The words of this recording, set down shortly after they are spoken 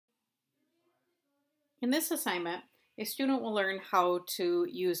In this assignment, a student will learn how to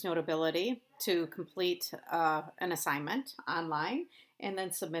use Notability to complete an assignment online and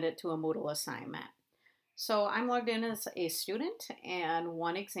then submit it to a Moodle assignment. So I'm logged in as a student, and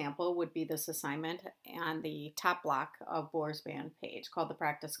one example would be this assignment on the top block of Bohr's band page called the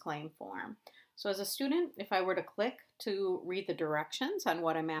practice claim form. So as a student, if I were to click to read the directions on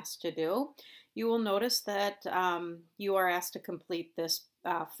what I'm asked to do, you will notice that you are asked to complete this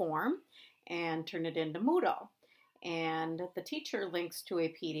form and turn it into Moodle. And the teacher links to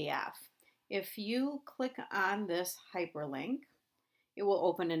a PDF. If you click on this hyperlink, it will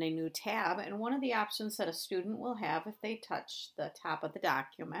open in a new tab, and one of the options that a student will have if they touch the top of the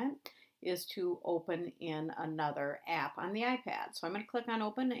document is to open in another app on the iPad. So I'm going to click on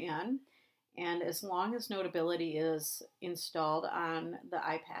Open In, and as long as Notability is installed on the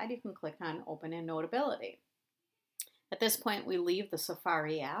iPad, you can click on Open in Notability. At this point, we leave the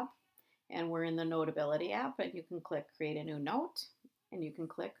Safari app, and we're in the Notability app, and you can click Create a New Note, and you can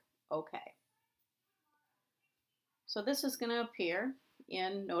click OK. So this is going to appear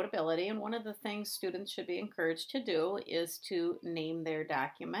in Notability, and one of the things students should be encouraged to do is to name their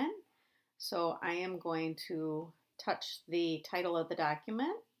document. So I am going to touch the title of the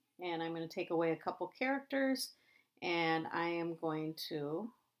document, and I'm going to take away a couple characters, and I am going to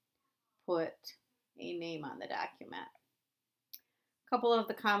put a name on the document. A couple of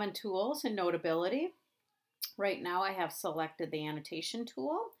the common tools in Notability. Right now I have selected the annotation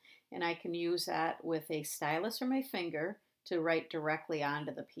tool, and I can use that with a stylus or my finger to write directly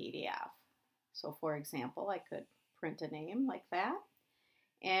onto the PDF. So for example, I could print a name like that.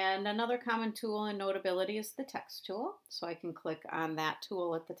 And another common tool in Notability is the text tool. So I can click on that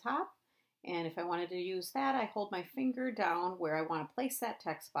tool at the top. And if I wanted to use that, I hold my finger down where I want to place that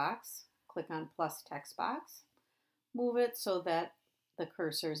text box, click on plus text box, move it so that the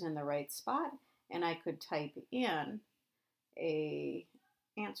cursor is in the right spot, and I could type in an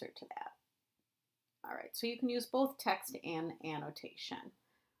answer to that. All right, so you can use both text and annotation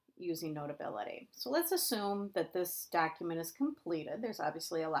using Notability. So let's assume that this document is completed. There's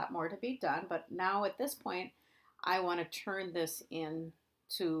obviously a lot more to be done, but now at this point, I want to turn this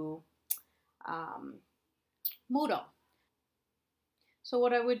into Moodle. So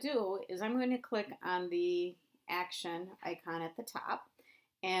what I would do is I'm going to click on the action icon at the top,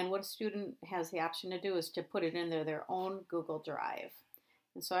 and what a student has the option to do is to put it in their own Google Drive.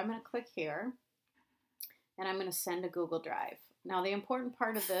 And so I'm going to click here, and I'm going to send to Google Drive. Now the important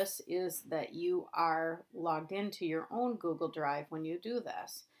part of this is that you are logged into your own Google Drive when you do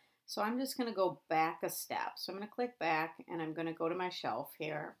this. So I'm just going to go back a step. So I'm going to click back, and I'm going to go to my shelf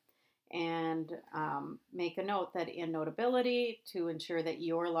here and make a note that in Notability, to ensure that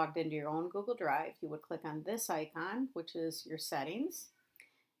you're logged into your own Google Drive, you would click on this icon, which is your settings,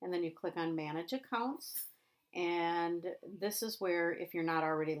 and then you click on Manage Accounts. And this is where, if you're not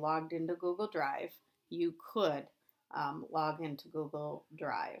already logged into Google Drive, you could log into Google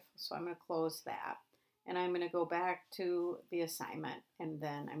Drive. So I'm going to close that, and I'm going to go back to the assignment, and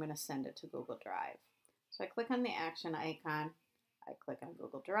then I'm going to send it to Google Drive. So I click on the action icon, I click on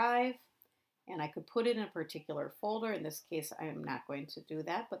Google Drive, and I could put it in a particular folder. In this case, I am not going to do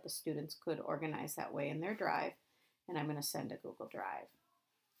that, but the students could organize that way in their drive, and I'm going to send to Google Drive.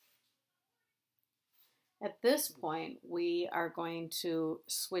 At this point, we are going to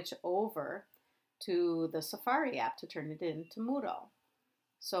switch over to the Safari app to turn it into Moodle.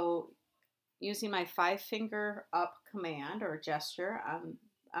 So using my 5-finger up command or gesture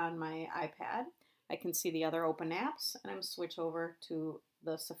on my iPad, I can see the other open apps, and I'm going to switch over to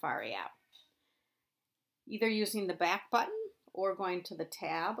the Safari app. Either using the back button or going to the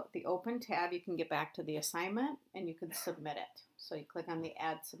tab, the open tab, you can get back to the assignment and you can submit it. So you click on the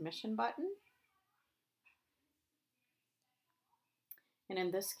Add Submission button. And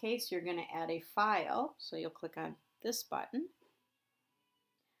in this case, you're going to add a file, so you'll click on this button.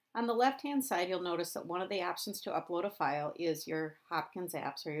 On the left-hand side, you'll notice that one of the options to upload a file is your Hopkins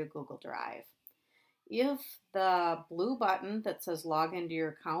Apps or your Google Drive. If the blue button that says Log into your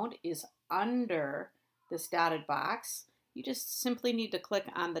account is under this dotted box, you just simply need to click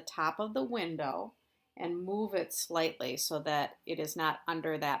on the top of the window and move it slightly so that it is not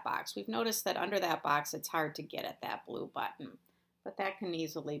under that box. We've noticed that under that box, it's hard to get at that blue button, but that can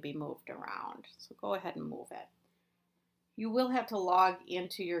easily be moved around. So go ahead and move it. You will have to log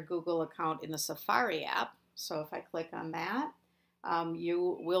into your Google account in the Safari app. So if I click on that,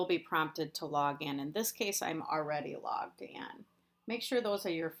 you will be prompted to log in. In this case, I'm already logged in. Make sure those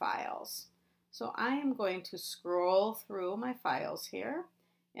are your files. So I am going to scroll through my files here,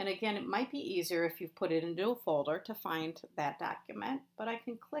 And again, it might be easier if you've put it into a folder to find that document, but I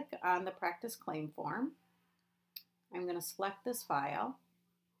can click on the practice claim form. I'm going to select this file,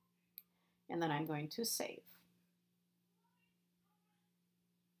 and then I'm going to save.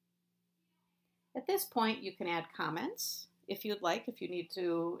 At this point, you can add comments if you'd like, if you need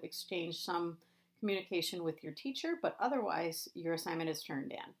to exchange some communication with your teacher, but otherwise your assignment is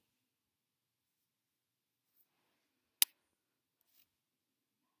turned in.